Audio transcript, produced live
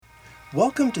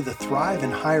Welcome to the Thrive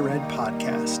in Higher Ed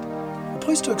podcast, a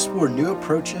place to explore new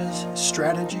approaches,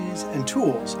 strategies, and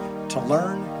tools to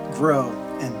learn, grow,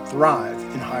 and thrive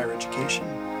in higher education.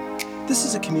 This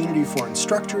is a community for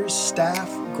instructors, staff,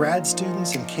 grad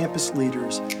students, and campus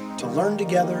leaders to learn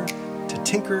together, to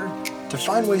tinker, to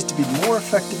find ways to be more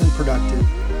effective and productive,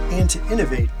 and to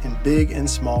innovate in big and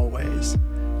small ways.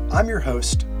 I'm your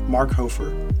host, Mark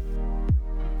Hofer.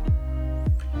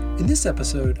 In this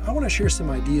episode, I want to share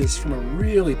some ideas from a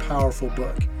really powerful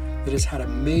book that has had a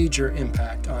major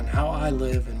impact on how I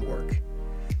live and work.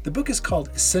 The book is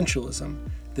called Essentialism: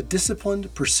 The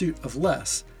Disciplined Pursuit of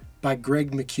Less by Greg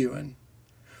McKeown.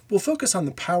 We'll focus on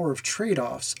the power of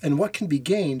trade-offs and what can be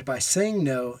gained by saying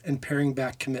no and paring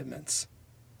back commitments.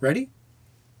 Ready?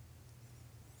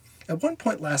 At one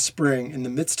point last spring, in the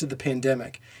midst of the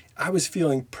pandemic, I was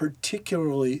feeling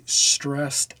particularly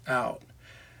stressed out.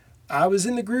 I was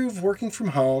in the groove working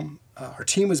from home. Our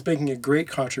team was making a great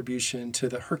contribution to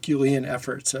the Herculean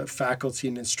efforts of faculty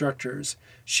and instructors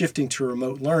shifting to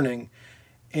remote learning,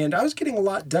 and I was getting a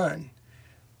lot done.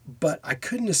 But I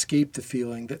couldn't escape the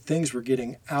feeling that things were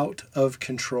getting out of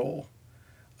control.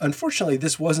 Unfortunately,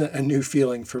 this wasn't a new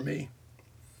feeling for me.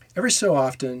 Every so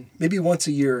often, maybe once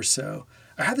a year or so,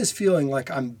 I have this feeling like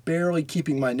I'm barely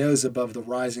keeping my nose above the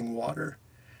rising water.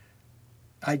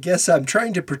 I guess I'm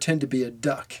trying to pretend to be a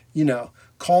duck,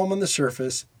 calm on the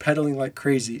surface, pedaling like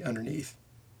crazy underneath.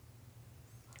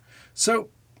 So,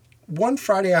 one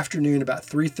Friday afternoon about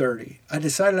 3:30, I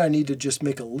decided I needed to just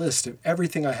make a list of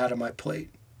everything I had on my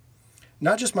plate.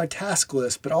 Not just my task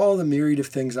list, but all the myriad of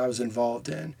things I was involved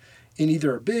in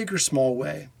either a big or small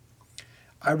way.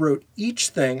 I wrote each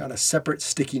thing on a separate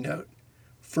sticky note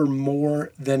for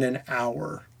more than an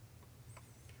hour.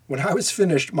 When I was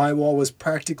finished, my wall was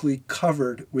practically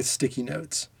covered with sticky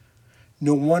notes.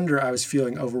 No wonder I was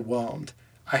feeling overwhelmed.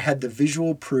 I had the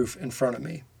visual proof in front of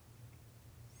me.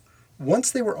 Once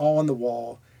they were all on the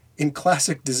wall, in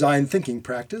classic design thinking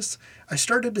practice, I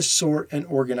started to sort and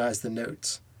organize the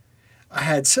notes. I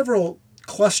had several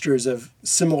clusters of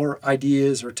similar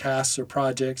ideas or tasks or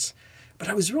projects, but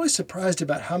I was really surprised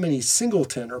about how many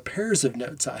singleton or pairs of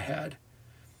notes I had.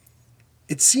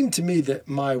 It seemed to me that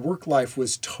my work life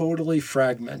was totally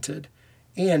fragmented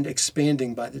and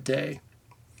expanding by the day.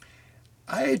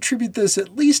 I attribute this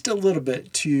at least a little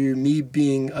bit to me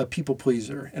being a people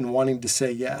pleaser and wanting to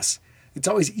say yes. It's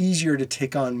always easier to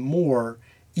take on more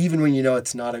even when you know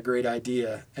it's not a great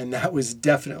idea, and that was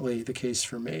definitely the case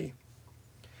for me.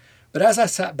 But as I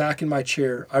sat back in my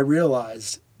chair, I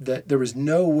realized that there was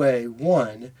no way,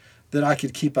 one, that I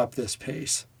could keep up this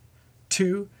pace.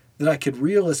 Two, that I could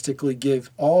realistically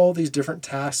give all these different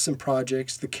tasks and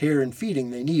projects the care and feeding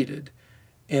they needed.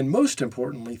 And most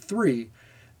importantly, three,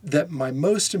 that my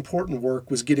most important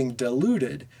work was getting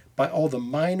diluted by all the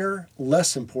minor,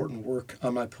 less important work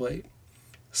on my plate.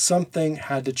 Something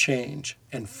had to change,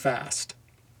 and fast.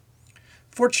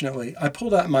 Fortunately, I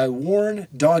pulled out my worn,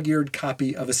 dog-eared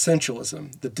copy of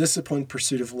Essentialism: The Disciplined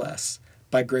Pursuit of Less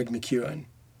by Greg McKeown.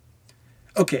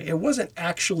 Okay, it wasn't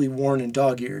actually worn and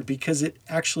dog-eared because it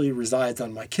actually resides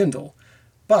on my Kindle,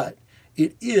 but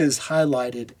it is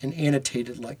highlighted and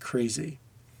annotated like crazy.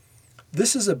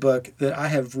 This is a book that I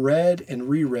have read and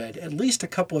reread at least a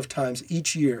couple of times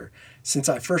each year since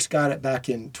I first got it back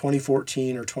in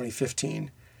 2014 or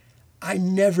 2015. I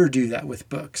never do that with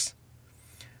books.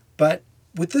 But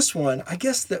with this one, I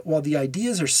guess that while the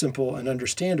ideas are simple and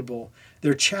understandable,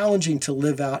 they're challenging to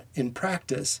live out in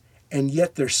practice, and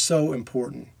yet they're so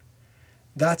important.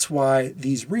 That's why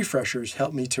these refreshers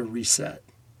help me to reset.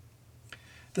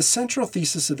 The central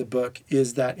thesis of the book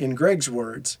is that, in Greg's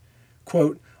words,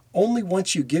 quote, "Only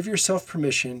once you give yourself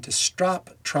permission to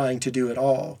stop trying to do it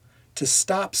all, to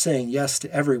stop saying yes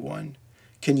to everyone,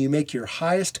 can you make your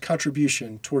highest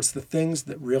contribution towards the things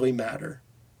that really matter."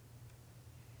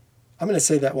 I'm going to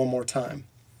say that one more time.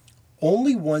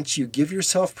 Only once you give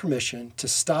yourself permission to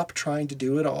stop trying to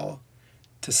do it all,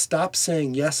 to stop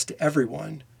saying yes to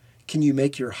everyone, can you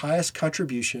make your highest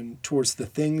contribution towards the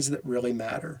things that really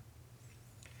matter.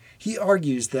 He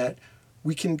argues that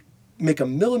we can make a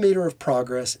millimeter of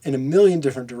progress in a million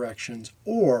different directions,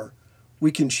 or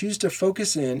we can choose to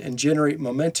focus in and generate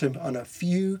momentum on a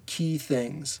few key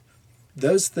things,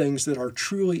 those things that are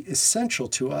truly essential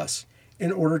to us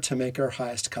in order to make our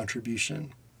highest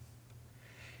contribution.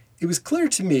 It was clear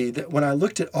to me that when I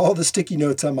looked at all the sticky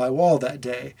notes on my wall that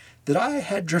day, that I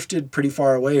had drifted pretty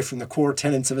far away from the core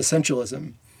tenets of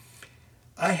essentialism.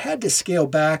 I had to scale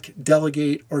back,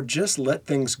 delegate, or just let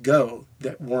things go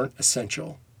that weren't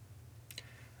essential.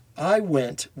 I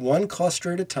went one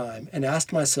cluster at a time and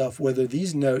asked myself whether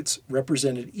these notes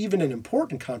represented even an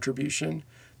important contribution,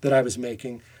 that I was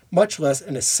making, much less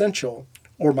an essential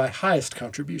or my highest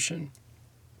contribution.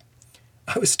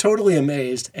 I was totally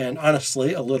amazed and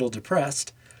honestly a little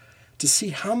depressed to see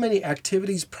how many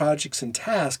activities, projects, and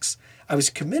tasks I was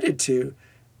committed to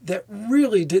that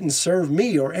really didn't serve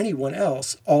me or anyone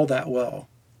else all that well.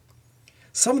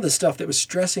 Some of the stuff that was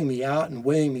stressing me out and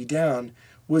weighing me down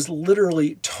was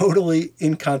literally totally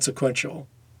inconsequential.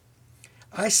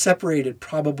 I separated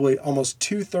probably almost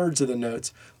 2/3 of the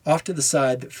notes off to the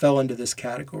side that fell into this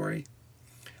category.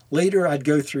 Later, I'd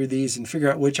go through these and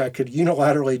figure out which I could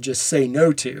unilaterally just say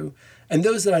no to, and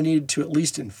those that I needed to at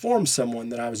least inform someone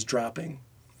that I was dropping.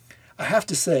 I have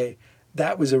to say,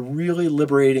 that was a really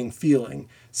liberating feeling,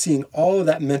 seeing all of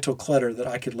that mental clutter that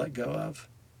I could let go of.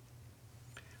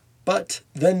 But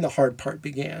then the hard part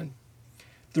began.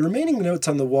 The remaining notes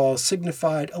on the wall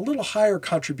signified a little higher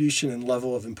contribution and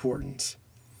level of importance.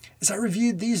 As I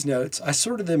reviewed these notes, I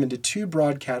sorted them into two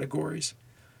broad categories: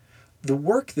 the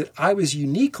work that I was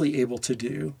uniquely able to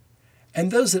do,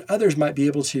 and those that others might be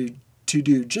able to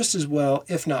do just as well,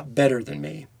 if not better than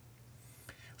me.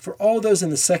 For all those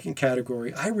in the second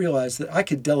category, I realized that I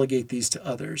could delegate these to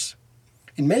others.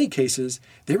 In many cases,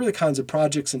 they were the kinds of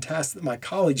projects and tasks that my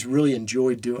colleagues really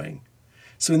enjoyed doing.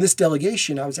 So in this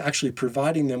delegation, I was actually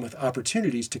providing them with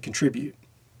opportunities to contribute.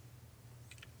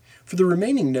 For the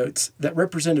remaining notes that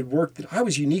represented work that I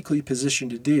was uniquely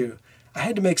positioned to do, I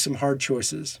had to make some hard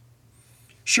choices.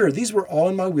 Sure, these were all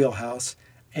in my wheelhouse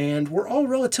and were all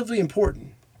relatively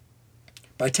important.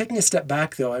 By taking a step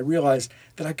back, though, I realized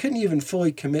that I couldn't even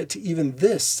fully commit to even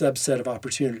this subset of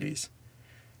opportunities.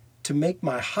 To make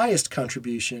my highest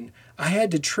contribution, I had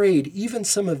to trade even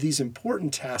some of these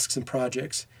important tasks and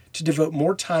projects to devote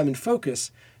more time and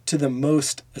focus to the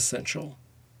most essential.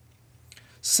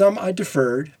 Some I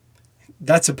deferred.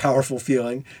 That's a powerful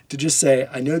feeling, to just say,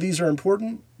 I know these are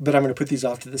important, but I'm going to put these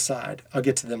off to the side. I'll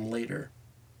get to them later.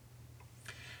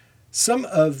 Some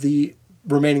of the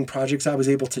remaining projects I was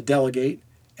able to delegate,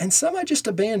 and some I just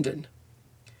abandoned.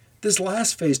 This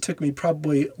last phase took me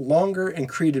probably longer and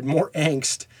created more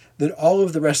angst than all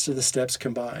of the rest of the steps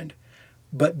combined.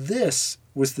 But this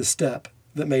was the step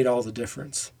that made all the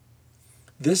difference.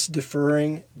 This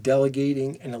deferring,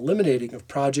 delegating, and eliminating of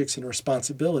projects and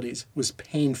responsibilities was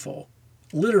painful.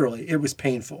 Literally, it was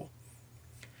painful.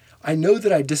 I know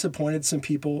that I disappointed some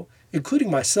people, including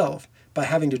myself, by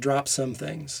having to drop some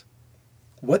things.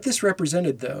 What this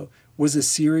represented, though, was a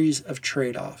series of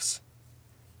trade-offs.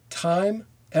 Time,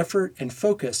 effort, and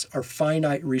focus are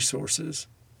finite resources.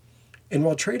 And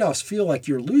while trade-offs feel like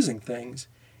you're losing things,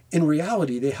 in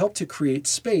reality, they help to create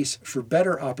space for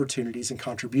better opportunities and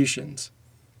contributions.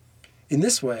 In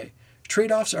this way,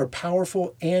 trade-offs are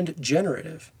powerful and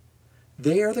generative.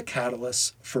 They are the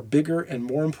catalysts for bigger and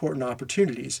more important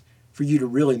opportunities for you to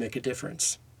really make a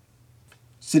difference.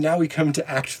 So now we come to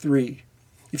Act 3.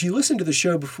 If you listened to the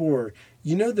show before,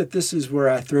 you know that this is where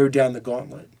I throw down the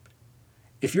gauntlet.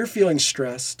 If you're feeling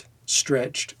stressed,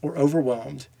 stretched, or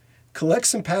overwhelmed, collect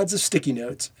some pads of sticky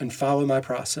notes and follow my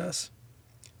process.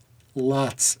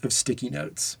 Lots of sticky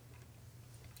notes.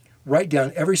 Write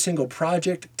down every single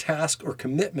project, task, or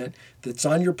commitment that's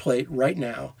on your plate right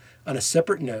now on a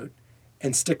separate note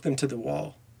and stick them to the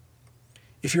wall.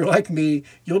 If you're like me,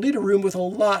 you'll need a room with a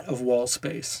lot of wall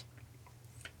space.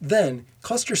 Then,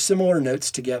 cluster similar notes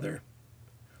together.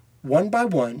 One by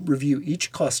one, review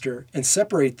each cluster and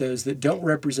separate those that don't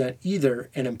represent either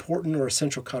an important or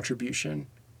essential contribution.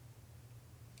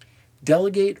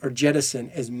 Delegate or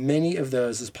jettison as many of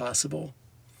those as possible.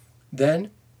 Then,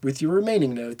 with your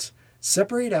remaining notes,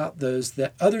 separate out those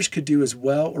that others could do as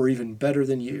well or even better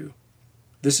than you.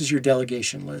 This is your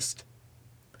delegation list.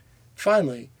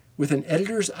 Finally, with an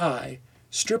editor's eye,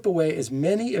 strip away as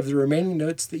many of the remaining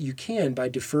notes that you can by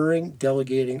deferring,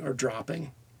 delegating, or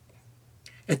dropping.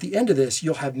 At the end of this,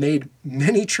 you'll have made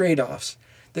many trade-offs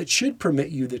that should permit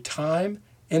you the time,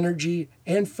 energy,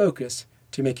 and focus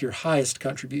to make your highest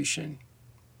contribution.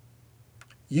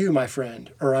 You, my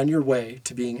friend, are on your way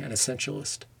to being an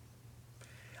essentialist.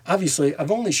 Obviously,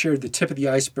 I've only shared the tip of the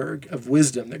iceberg of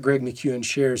wisdom that Greg McKeown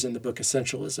shares in the book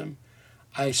Essentialism.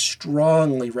 I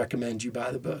strongly recommend you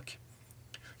buy the book.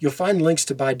 You'll find links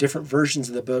to buy different versions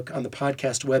of the book on the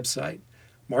podcast website,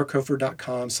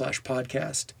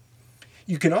 markhofer.com/podcast.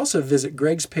 You can also visit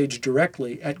Greg's page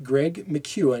directly at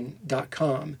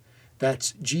gregmckeown.com.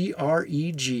 That's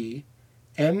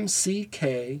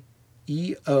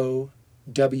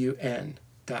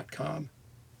GregMckeown.com.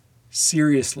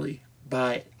 Seriously,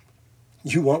 buy it.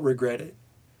 You won't regret it.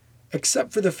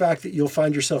 Except for the fact that you'll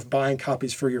find yourself buying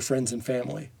copies for your friends and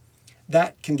family.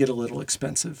 That can get a little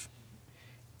expensive.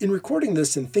 In recording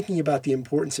this and thinking about the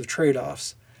importance of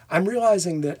trade-offs, I'm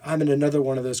realizing that I'm at another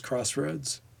one of those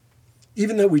crossroads.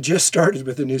 Even though we just started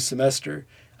with a new semester,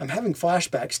 I'm having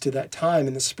flashbacks to that time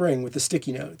in the spring with the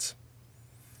sticky notes.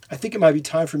 I think it might be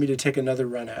time for me to take another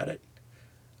run at it.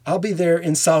 I'll be there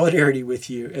in solidarity with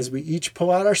you as we each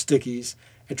pull out our stickies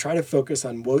and try to focus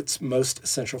on what's most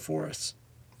essential for us.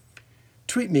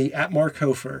 Tweet me at Mark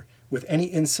Hofer with any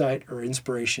insight or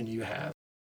inspiration you have.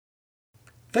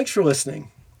 Thanks for listening.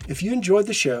 If you enjoyed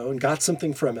the show and got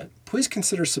something from it, please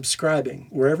consider subscribing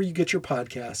wherever you get your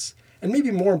podcasts, and maybe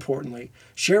more importantly,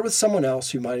 share with someone else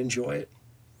who might enjoy it.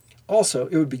 Also,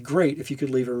 it would be great if you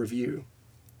could leave a review.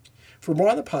 For more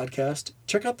on the podcast,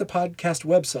 check out the podcast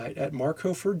website at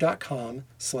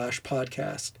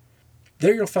markhofer.com/podcast.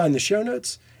 There you'll find the show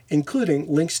notes,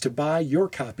 including links to buy your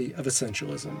copy of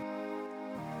Essentialism.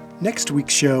 Next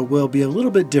week's show will be a little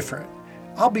bit different.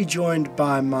 I'll be joined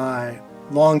by my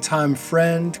longtime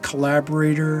friend,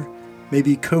 collaborator,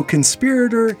 maybe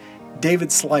co-conspirator, David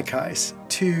Slykeis,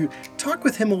 to talk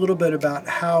with him a little bit about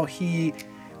how he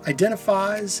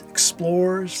identifies,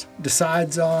 explores,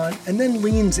 decides on, and then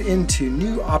leans into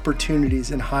new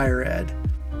opportunities in higher ed.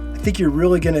 I think you're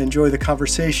really going to enjoy the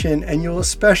conversation, and you'll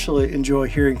especially enjoy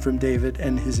hearing from David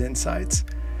and his insights.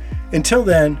 Until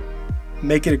then,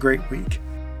 make it a great week.